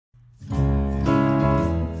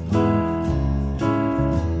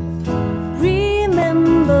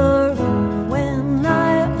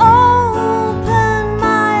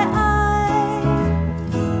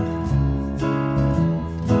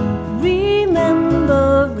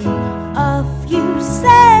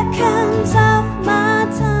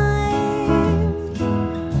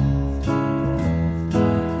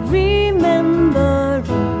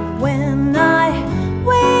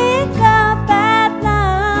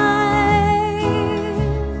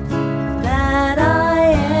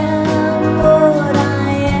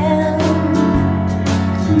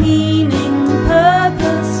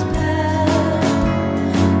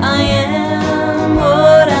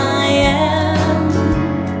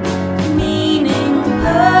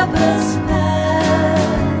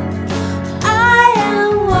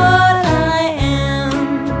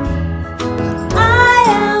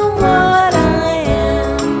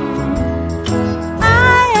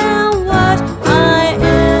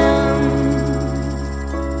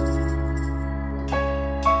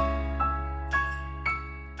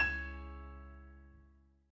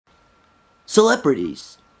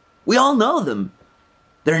Celebrities. We all know them.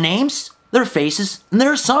 Their names, their faces, and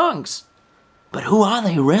their songs. But who are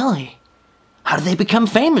they really? How did they become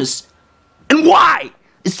famous? And why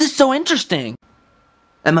is this so interesting?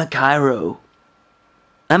 Emma Cairo.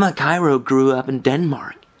 Emma Cairo grew up in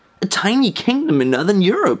Denmark, a tiny kingdom in Northern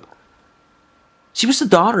Europe. She was the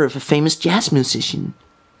daughter of a famous jazz musician.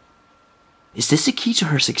 Is this the key to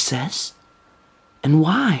her success? And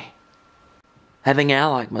why? Having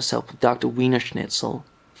allied myself with Dr. Wienerschnitzel,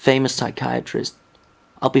 famous psychiatrist,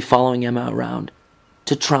 I'll be following Emma around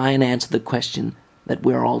to try and answer the question that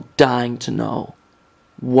we're all dying to know.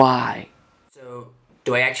 Why? So,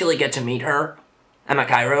 do I actually get to meet her? Emma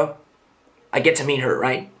Cairo? I get to meet her,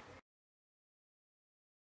 right?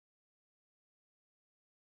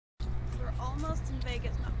 We're almost in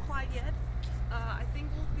Vegas, not quite yet. I think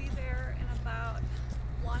we'll be there in about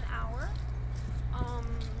 1 hour.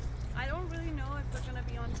 I don't really know if we're gonna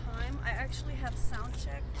be on time. I actually have sound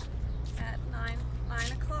check at 9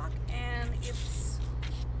 o'clock, and it's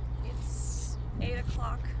 8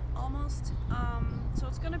 o'clock almost. So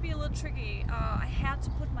it's gonna be a little tricky. I had to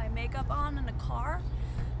put my makeup on in the car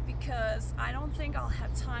because I don't think I'll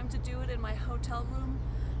have time to do it in my hotel room.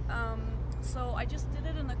 So I just did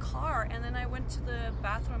it in the car, and then I went to the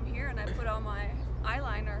bathroom here and I put on my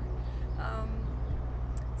eyeliner.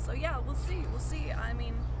 So yeah, we'll see. I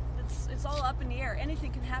mean, it's all up in the air.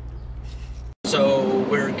 Anything can happen. So,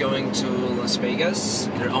 we're going to Las Vegas.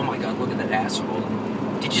 Oh my god, look at that asshole.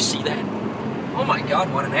 Did you see that? Oh my god,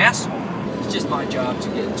 what an asshole. It's just my job to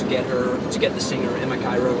get the singer Emma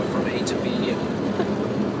Cairo from A to B. And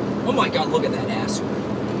oh my god, look at that asshole.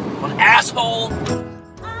 What an asshole!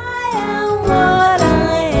 I am what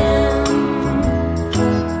I am.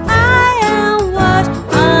 I am what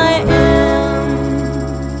I am.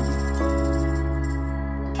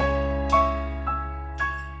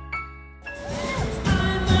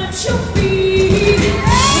 I'm what you be.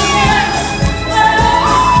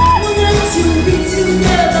 We're meant to be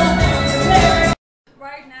together.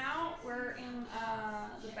 Right now, we're in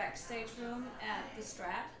the backstage room at the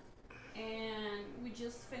Strat, and we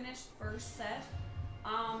just finished first set.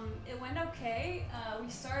 It went okay. We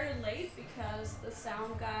started late because the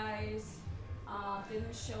sound guys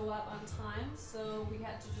didn't show up on time, so we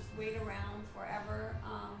had to just wait around forever.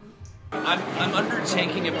 I'm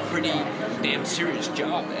undertaking a pretty damn serious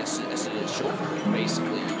job as a chauffeur,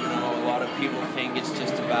 basically. You know, a lot of people think it's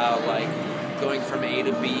just about like going from A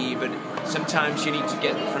to B, but sometimes you need to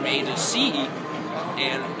get from A to C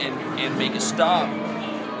and make a stop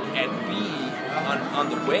at B on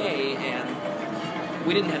the way, and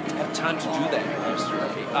we didn't have time to do that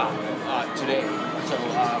today. So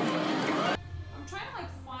I'm trying to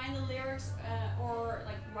like find the lyrics or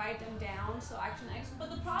like write them down so I can actually. But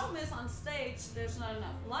the problem is on stage there's not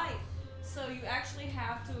enough light, so you actually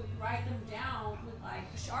have to write them down with like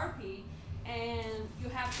a Sharpie, and you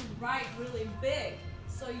have to write really big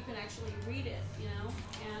so you can actually read it, you know.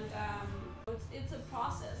 And it's a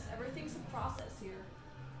process. Everything's a process here,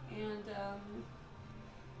 and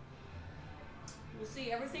we'll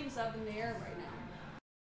see. Everything's up in the air right now.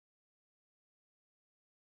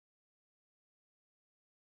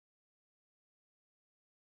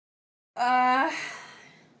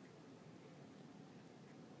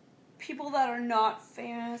 People that are not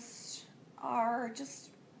famous are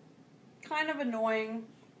just kind of annoying.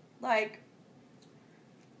 Like,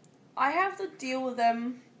 I have to deal with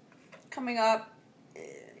them coming up.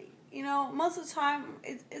 You know, most of the time,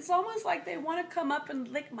 it's almost like they want to come up and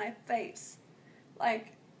lick my face.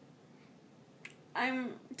 Like,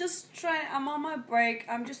 I'm on my break,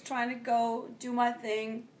 I'm just trying to go do my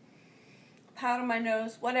thing, powder my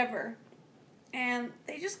nose, whatever. And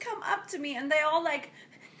they just come up to me and they all like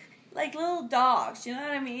little dogs, you know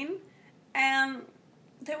what I mean? And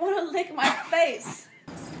they want to lick my face.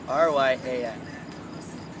 RYAN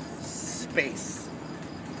space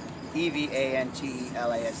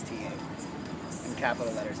EVANGELASTA in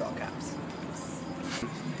capital letters, all caps.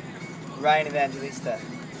 Ryan Evangelista.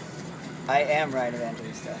 I am Ryan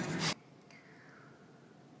Evangelista.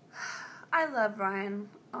 I love Ryan.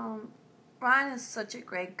 Ryan is such a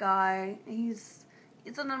great guy. He's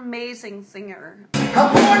an amazing singer.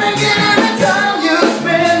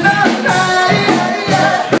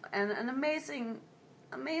 And an amazing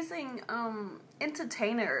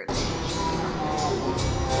entertainer.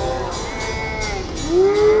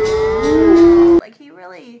 Like he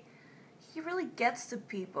really gets to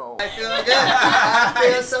people. I feel good.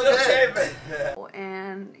 I feel so good.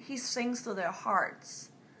 And he sings to their hearts.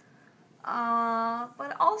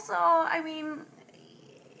 But also, I mean,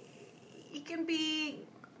 he can be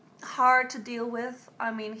hard to deal with.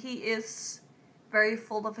 I mean, he is very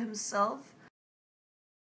full of himself.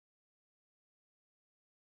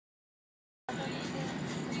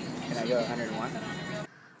 Can I go 101?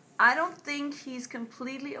 I don't think he's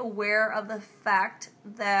completely aware of the fact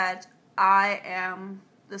that I am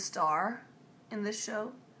the star in this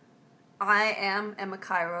show. I am Emma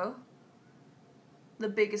Cairo, the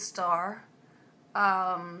biggest star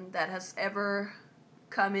that has ever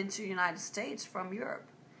come into the United States from Europe.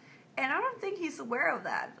 And I don't think he's aware of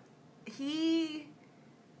that. He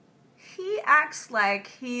acts like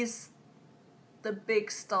he's the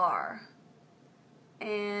big star.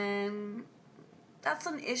 And that's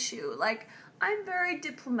an issue. Like, I'm very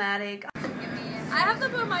diplomatic. I have to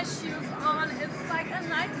put my shoes on. It's like a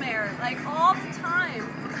nightmare, like all the time.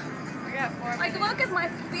 Like, look at my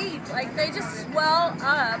feet. Like, they just swell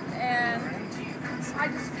up, and I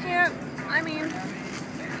just can't. I mean,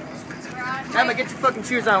 Emma, get your fucking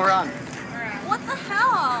shoes on. We're on. what the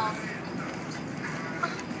hell?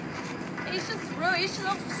 He's just rude. He's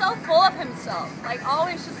just so full of himself. Like,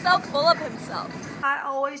 always just so full of himself. I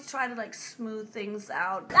always try to, like, smooth things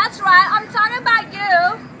out. That's right. I'm talking about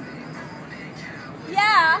you.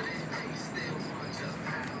 Yeah.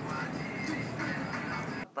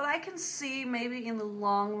 But I can see maybe in the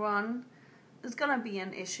long run, it's gonna be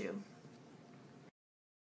an issue.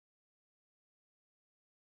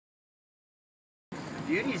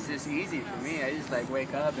 Beauty's just easy for me. I just like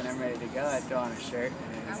wake up and I'm ready to go. I throw on a shirt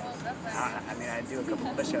and I mean I do a couple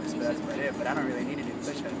push-ups, but that's about it. But I don't really need to do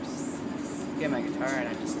push-ups. Get my guitar and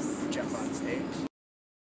I just jump on stage.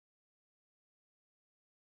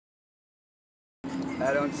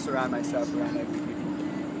 I don't surround myself around ugly people.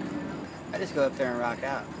 I just go up there and rock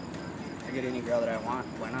out. I get any girl that I want.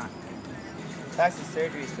 Why not? Plastic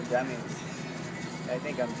surgery is for dummies. I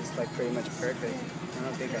think I'm just like pretty much perfect. I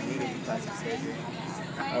don't think I need any plastic surgery.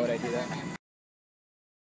 Why would I do that?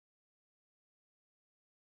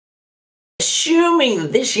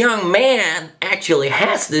 Assuming this young man actually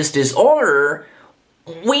has this disorder,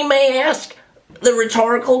 we may ask the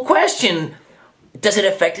rhetorical question, does it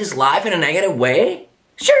affect his life in a negative way?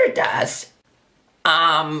 Sure it does.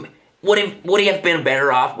 Would he have been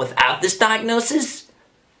better off without this diagnosis?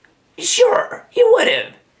 Sure, he would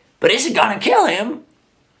have. But is it gonna kill him?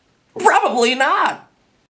 Probably not.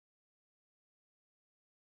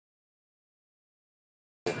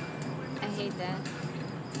 I hate that.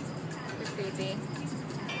 They're creepy.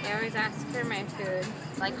 They always ask for my food.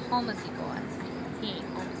 Like homeless people. I hate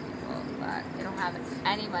homeless people, but they don't have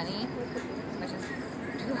any money, which is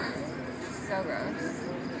so gross.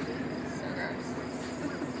 So gross.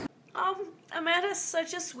 Amanda's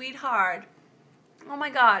such a sweetheart. Oh my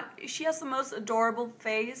god, she has the most adorable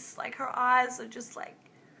face. Like, her eyes are just like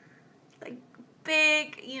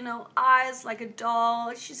big, you know, eyes like a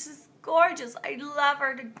doll. She's just gorgeous. I love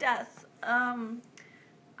her to death. I'm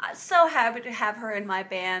so happy to have her in my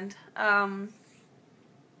band.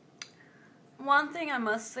 One thing I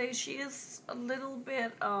must say, she is a little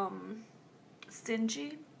bit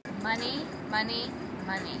stingy. Money, money,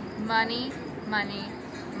 money, money, money,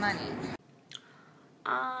 money.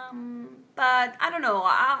 But I don't know.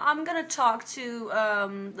 I'm gonna talk to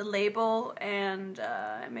the label and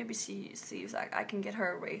maybe see if I can get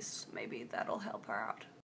her a raise. Maybe that'll help her out.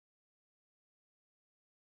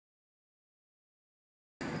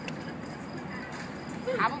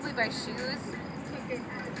 Probably buy shoes.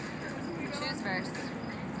 Shoes first.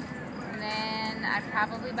 And then I'd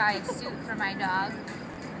probably buy a suit for my dog.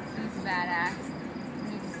 He's a badass.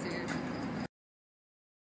 He needs a suit.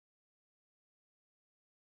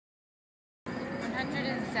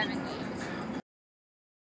 170.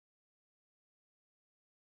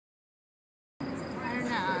 I don't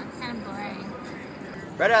know, it's kind of boring.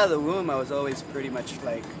 Right out of the womb, I was always pretty much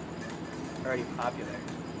like already popular.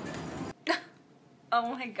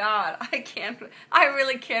 Oh my god, I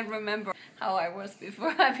really can't remember how I was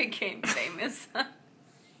before I became famous. That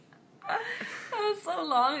was so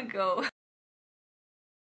long ago.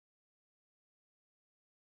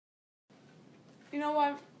 You know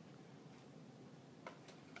what?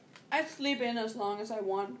 I sleep in as long as I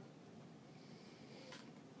want.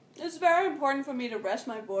 It's very important for me to rest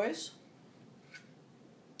my voice.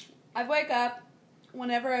 I wake up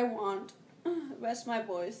whenever I want. Rest my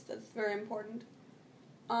voice. That's very important.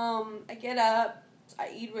 I get up. I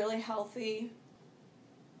eat really healthy.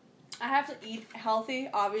 I have to eat healthy,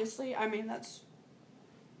 obviously. I mean, that's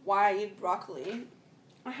why I eat broccoli.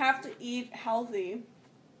 I have to eat healthy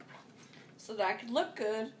so that I can look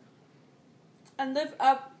good and live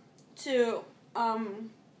up to,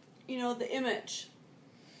 you know, the image,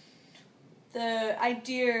 the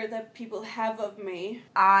idea that people have of me.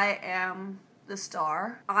 I am the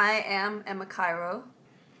star. I am Emma Cairo.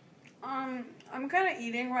 I'm kind of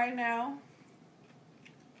eating right now.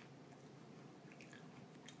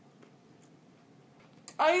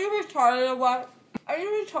 Are you retarded or what? Are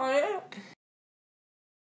you retarded?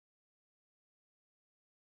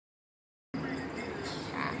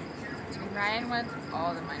 Ryan wants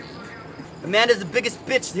all the money. Amanda's the biggest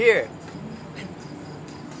bitch here.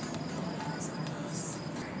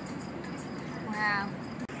 Wow.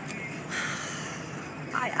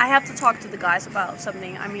 I have to talk to the guys about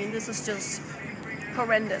something. I mean, this is just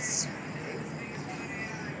horrendous.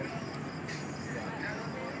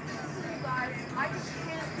 I just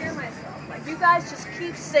can't hear myself. Like, you guys just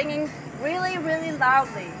keep singing really, really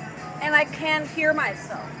loudly, and I can't hear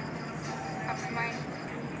myself.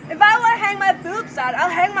 If I want to hang my boobs out, I'll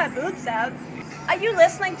hang my boobs out. Are you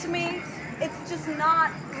listening to me? It's just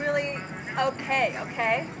not really okay,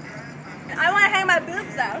 okay? I want to hang my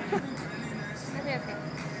boobs out. Okay.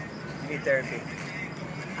 You need therapy.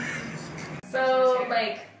 So,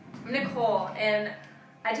 like, Nicole, and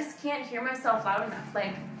I just can't hear myself loud enough.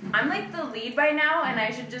 Like, I'm like the lead right now, and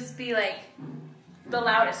I should just be like the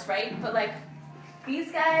loudest, right? But like,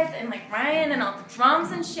 these guys and like Ryan and all the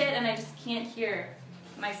drums and shit, and I just can't hear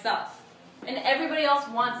myself. And everybody else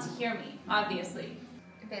wants to hear me, obviously.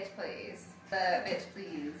 Bitch, please. The bitch,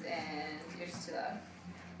 please. And you're just too loud.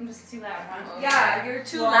 I'm just too loud, huh? Oh, Yeah, you're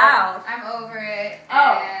too loud. I'm over it.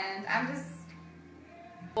 Oh. And I'm just.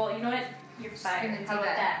 Well, you know what? You're fired. gonna How do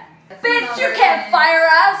about that. that? Bitch, you can't fire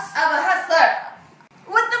us! I'm a hustler.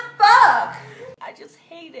 What the fuck? I just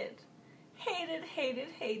hate it. Hate it, hate it,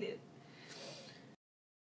 hate it.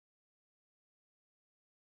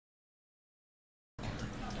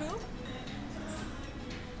 Who?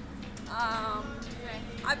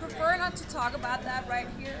 I prefer not to talk about that right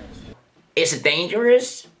here. Is it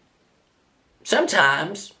dangerous?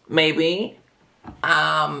 Sometimes, maybe.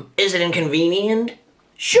 Is it inconvenient?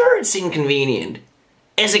 Sure, it's inconvenient.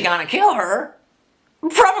 Is it gonna kill her?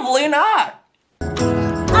 Probably not.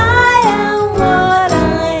 I am what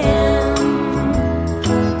I am.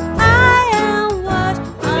 I am what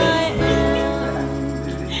I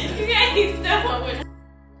am. You guys know what.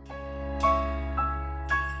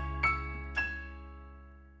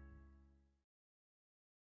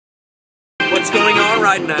 What's going on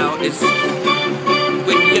right now is,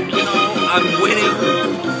 I'm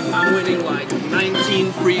winning like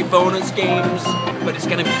 19 free bonus games, but it's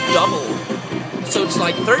gonna be double. So it's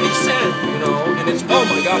like 30 cents, and it's, oh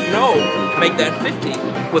my god, no, make that 50.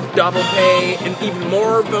 With double pay and even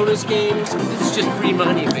more bonus games, it's just free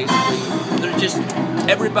money basically. They're just,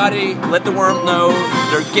 everybody let the world know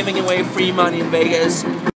they're giving away free money in Vegas.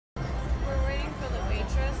 We're waiting for the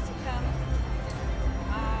waitress to come.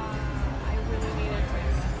 I really need a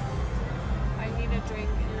drink. I need a drink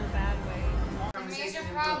in a bad way. The major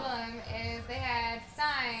problem is they had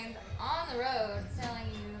signs on the road telling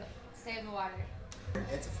you save the water.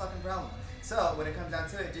 It's a fucking problem. So when it comes down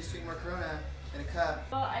to it, just drink more Corona in a cup.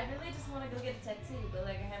 Well, I really just want to go get a tattoo, but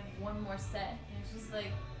like I have one more set, and it's just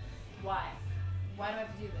like, why? Why do I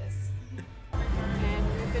have to do this? And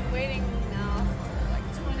we've been waiting now for like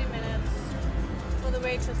 20 minutes for the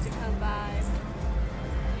waitress to come by. And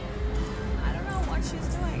I don't know what she's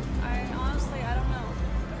doing. I don't know.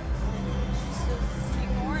 She's just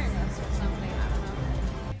ignoring us or something. I don't know.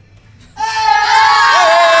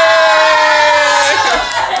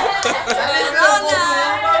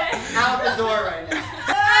 Out the door right now.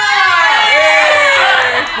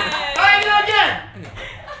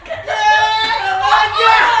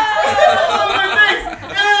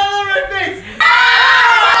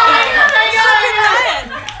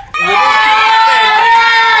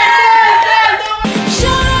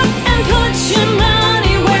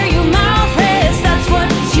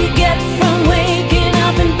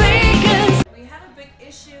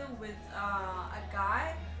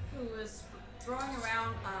 Throwing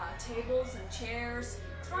around tables and chairs,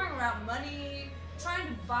 throwing around money, trying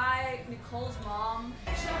to buy Nicole's mom.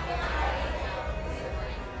 And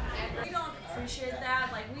we don't appreciate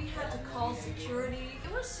that. Like, we had to call security.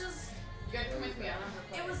 It was just,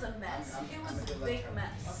 it was a mess. It was a big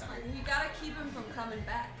mess. Like, you gotta keep him from coming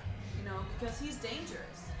back, because he's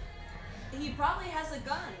dangerous. He probably has a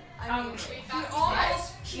gun. I mean, he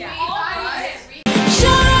almost.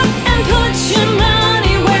 Shut up and put your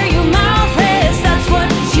money where your mouth is. That's what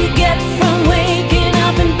you get from waking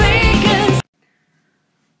up in Vegas.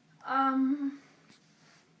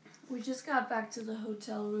 We just got back to the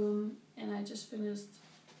hotel room and I just finished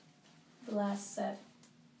the last set.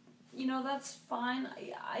 That's fine.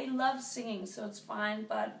 I love singing, so it's fine,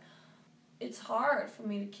 but it's hard for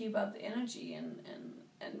me to keep up the energy and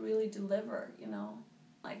and really deliver, you know.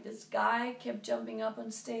 Like, this guy kept jumping up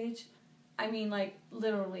on stage. I mean, like,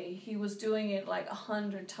 literally, he was doing it like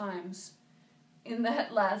 100 times in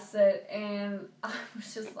that last set, and I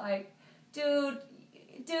was just like, dude,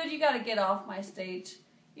 you gotta get off my stage.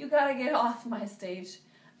 You gotta get off my stage.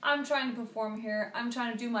 I'm trying to perform here. I'm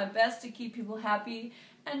trying to do my best to keep people happy,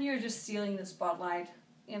 and you're just stealing the spotlight,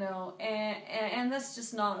 you know, and that's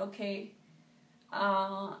just not okay.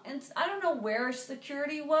 And I don't know where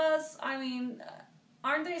security was. I mean,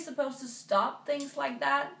 aren't they supposed to stop things like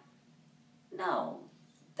that? No.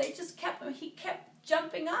 They just he kept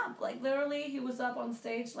jumping up. Like, literally, he was up on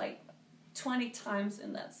stage like 20 times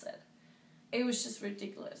in that set. It was just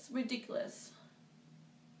ridiculous. Ridiculous.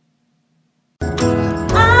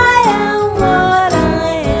 I am what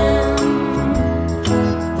I am.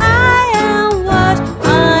 I am what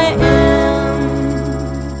I am.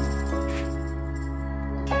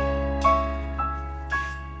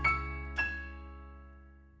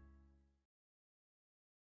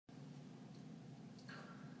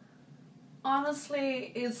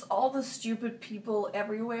 Honestly, it's all the stupid people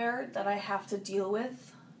everywhere that I have to deal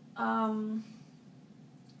with.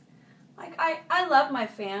 Like, I love my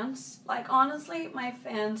fans. Like, honestly, my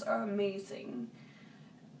fans are amazing.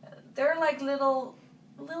 They're like little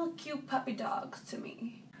cute puppy dogs to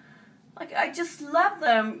me. Like, I just love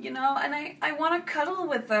them, you know, and I want to cuddle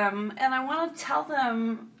with them, and I want to tell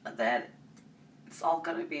them that it's all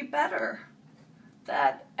going to be better.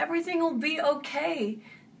 That everything will be okay,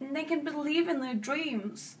 and they can believe in their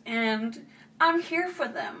dreams, and I'm here for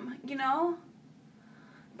them, you know?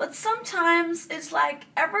 But sometimes it's like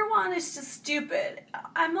everyone is just stupid.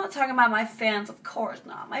 I'm not talking about my fans, of course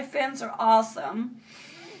not. My fans are awesome.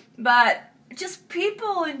 But just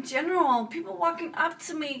people in general, people walking up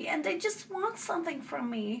to me and they just want something from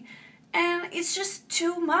me. And it's just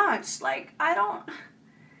too much. Like, I don't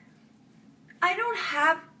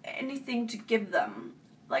have anything to give them.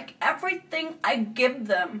 Like, everything I give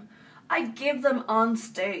them on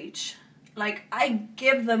stage. Like, I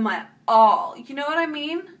give them my all. You know what I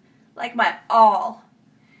mean? Like, my all.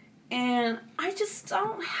 And I just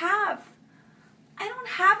don't have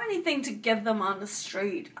anything to give them on the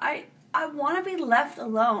street. I want to be left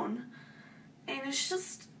alone. And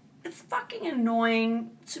it's fucking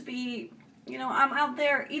annoying to be, you know, I'm out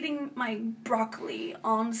there eating my broccoli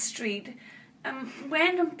on the street.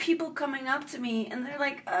 Random people coming up to me and they're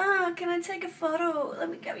like, can I take a photo? Let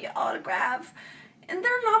me give you an autograph. And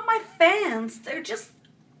they're not my fans. They're just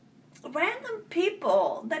random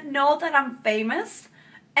people that know that I'm famous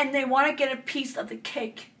and they want to get a piece of the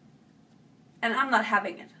cake. And I'm not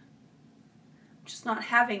having it. I'm just not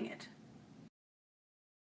having it.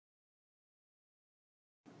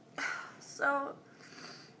 So,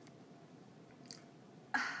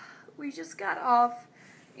 we just got off.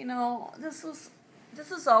 You know, this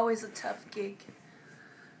is always a tough gig.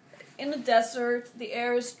 In the desert, the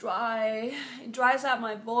air is dry. It dries out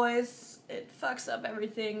my voice. It fucks up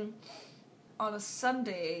everything. On a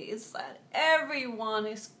Sunday, it's that everyone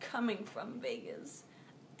is coming from Vegas.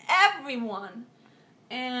 Everyone.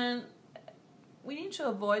 And we need to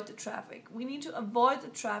avoid the traffic. We need to avoid the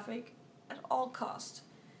traffic at all costs.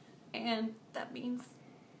 And that means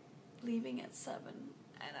leaving at 7.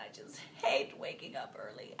 And I just hate waking up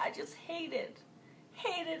early. I just hate it.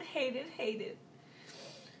 Hate it, hate it, hate it.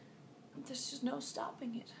 There's just no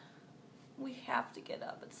stopping it. We have to get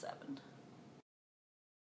up at 7.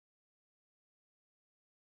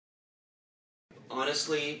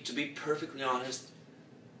 Honestly, to be perfectly honest,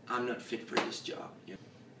 I'm not fit for this job.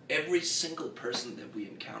 Every single person that we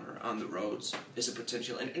encounter on the roads is a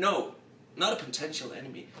potential enemy. No, not a potential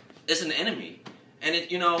enemy. It's an enemy. And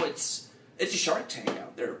it's a Shark Tank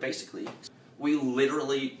out there, basically. We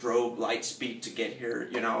literally drove light speed to get here,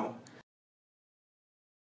 you know.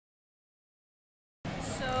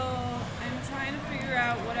 So, I'm trying to figure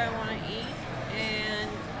out what I want to eat, and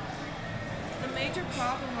the major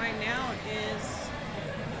problem right now is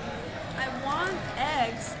I want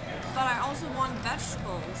eggs, but I also want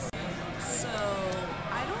vegetables. So,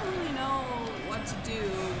 I don't really know what to do.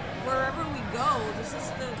 Wherever we go, this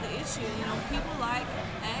is the issue, you know, people like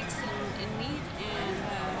eggs and meat and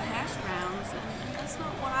hash browns, and that's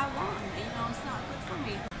not what I want, you know, it's not good for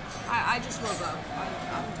me. I just woke up.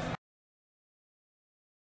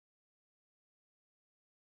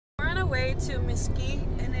 We're on our way to Mesquite,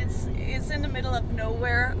 and it's in the middle of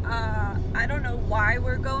nowhere. I don't know why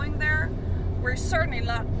we're going there. We're certainly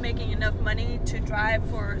not making enough money to drive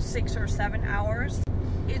for 6 or 7 hours.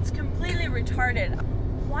 It's completely retarded.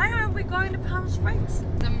 Why aren't we going to Palm Springs?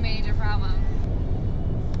 It's a major problem.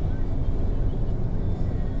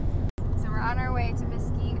 So we're on our way way to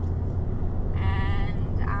Mesquite,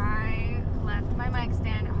 and I left my mic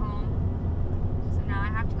stand at home, so now I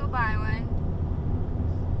have to go buy one,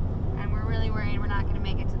 and we're really worried we're not going to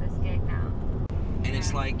make it to this gig now. And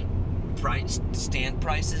it's like stand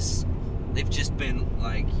prices, they've just been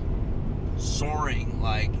like soaring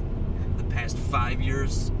like the past 5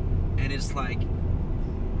 years, and it's like,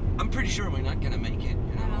 I'm pretty sure we're not going to make it,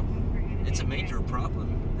 you know? It's a major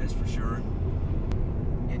problem, that's for sure.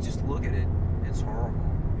 Yeah, just look at it. It's horrible,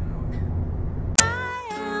 you know. I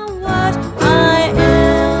am what I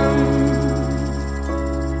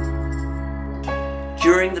am.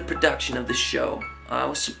 During the production of the show, I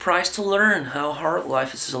was surprised to learn how hard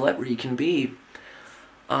life as a celebrity can be.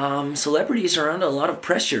 Celebrities are under a lot of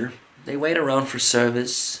pressure. They wait around for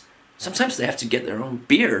service. Sometimes they have to get their own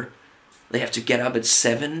beer. They have to get up at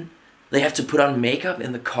 7. They have to put on makeup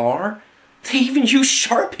in the car. They even use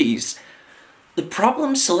Sharpies. The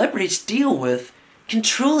problems celebrities deal with can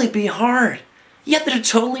truly be hard, yet they're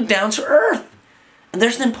totally down to earth. And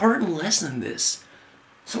there's an important lesson in this.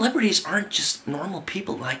 Celebrities aren't just normal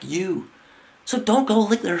people like you. So don't go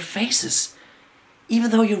lick their faces. Even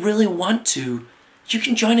though you really want to, you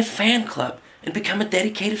can join a fan club and become a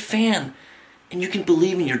dedicated fan. And you can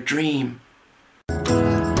believe in your dream.